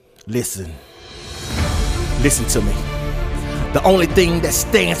Listen to me. The only thing that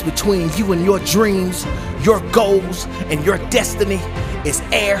stands between you and your dreams, your goals, and your destiny is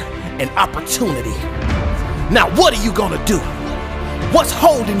air and opportunity. Now what are you gonna do? What's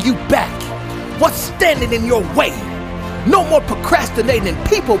holding you back? What's standing in your way? No more procrastinating and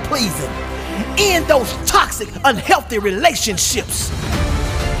people pleasing. End those toxic, unhealthy relationships.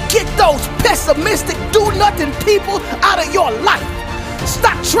 Get those pessimistic, do-nothing people out of your life.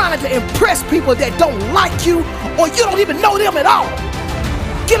 Stop trying to impress people that don't like you or you don't even know them at all.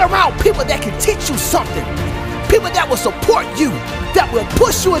 Get around people that can teach you something. People that will support you, that will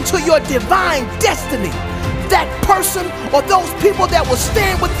push you into your divine destiny. That person or those people that will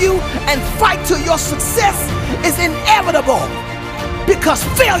stand with you and fight till your success is inevitable. Because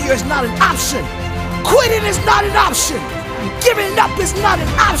failure is not an option. Quitting is not an option. Giving up is not an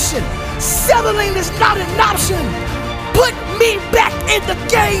option. Settling is not an option. Put me back in the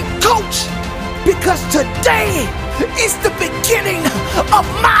game, coach, because today is the beginning of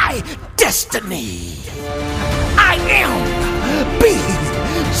my destiny. I am B.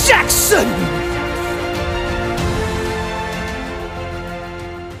 Jackson.